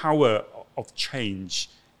power of change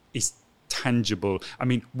is tangible. I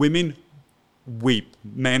mean, women weep,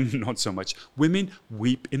 men not so much. Women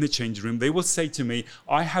weep in the changing room. They will say to me,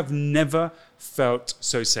 I have never felt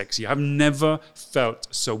so sexy. I've never felt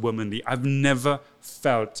so womanly. I've never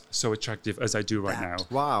felt so attractive as I do right now.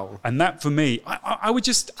 Wow. And that for me, I would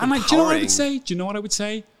just, and do you know what I would say? Do you know what I would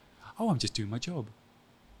say? Oh, I'm just doing my job.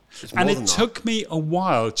 And it took me a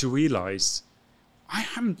while to realize I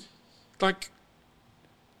am like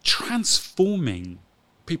transforming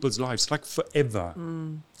people's lives, like forever.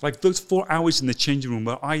 Like those 4 hours in the changing room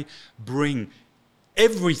where I bring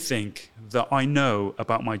everything that I know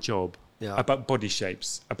about my job, about body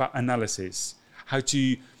shapes, about analysis, how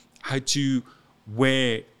to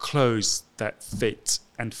wear clothes that fit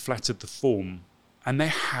and flatter the form. And they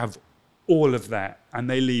have all of that and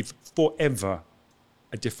they leave forever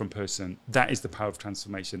a different person. That is the power of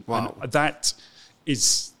transformation. Wow. And that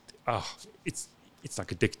is, it's like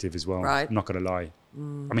addictive as well. Right. I'm not going to lie.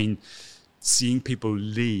 I mean, seeing people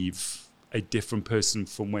leave a different person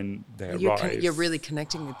from when they arrive. You're really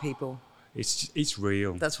connecting with people. It's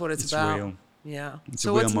real. That's what it's about. Real. Yeah. It's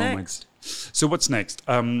so a real what's moment. next? So what's next?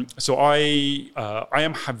 So I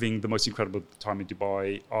am having the most incredible time in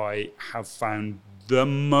Dubai. I have found the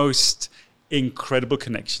most incredible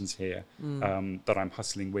connections here that I'm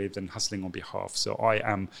hustling with and hustling on behalf. So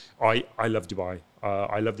I love Dubai.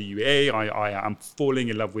 I love the UAE. I am falling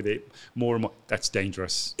in love with it more and more. That's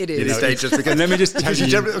dangerous. It is. It is dangerous because let me just tell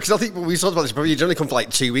you. Because I think we talked about this, but you generally come for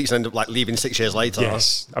like 2 weeks and end up like leaving 6 years later.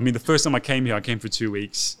 Yes. I mean, the first time I came here, I came for 2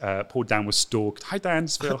 weeks. Poor Dan was stalked. Hi, Dan,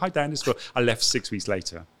 it's Phill. Hi, Dan, it's Phill. I left 6 weeks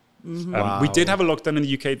later. Wow. We did have a lockdown in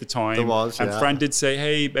the UK at the time. There was, and Fran did say,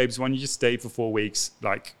 hey, babes, why don't you just stay for 4 weeks?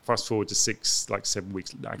 Like, fast forward to 7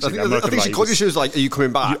 weeks. Actually, I think she called you, she was like, are you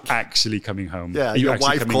coming back? You're actually coming home. Yeah, your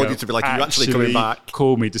wife called you to be like, are you actually coming back?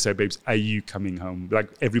 Called me to say, babes, are you coming home? Like,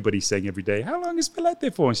 everybody's saying every day, how long is Phill out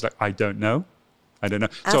there for? And she's like, I don't know.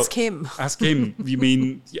 Ask him. Ask him. You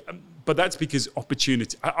mean, but that's because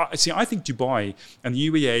opportunity. I think Dubai and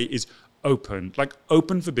the UAE is open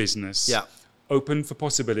for business. Yeah. Open for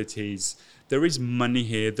possibilities. There is money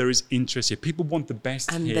here. There is interest here. People want the best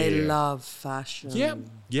and here. And they love fashion.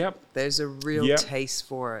 Yep. There's a real taste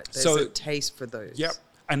for it. There's a taste for those. Yep.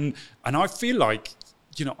 And I feel like,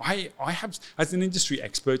 I have, as an industry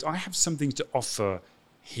expert, I have something to offer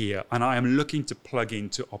here, and I am looking to plug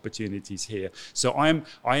into opportunities here. So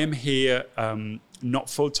I am here not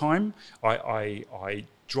full time. I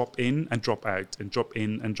drop in and drop out and drop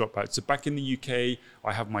in and drop out. So back in the UK,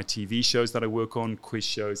 I have my TV shows that I work on, quiz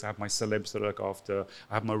shows. I have my celebs that I look after.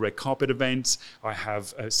 I have my red carpet events. I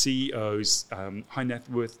have CEOs, high net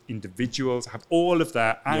worth individuals. I have all of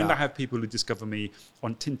that. And I have people who discover me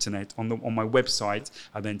on Tinternet, on my website,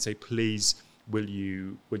 and then say, please, will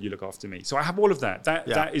you look after me? So I have all of that.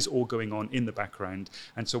 That is all going on in the background.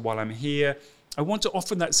 And so while I'm here, I want to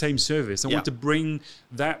offer that same service. I want to bring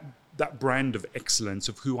that brand of excellence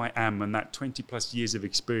of who I am and that 20 plus years of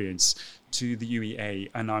experience to the UEA.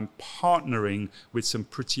 And I'm partnering with some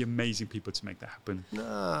pretty amazing people to make that happen.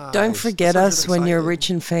 Nice. Don't forget us when you're rich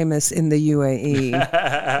and famous in the UAE.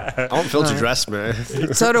 I want Phill to dress me.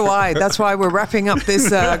 So do I. That's why we're wrapping up this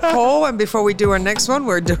call. And before we do our next one,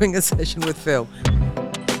 we're doing a session with Phill.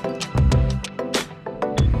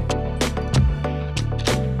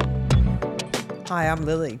 Hi, I'm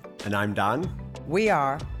Lily. And I'm Dan. We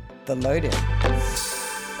are The Load In.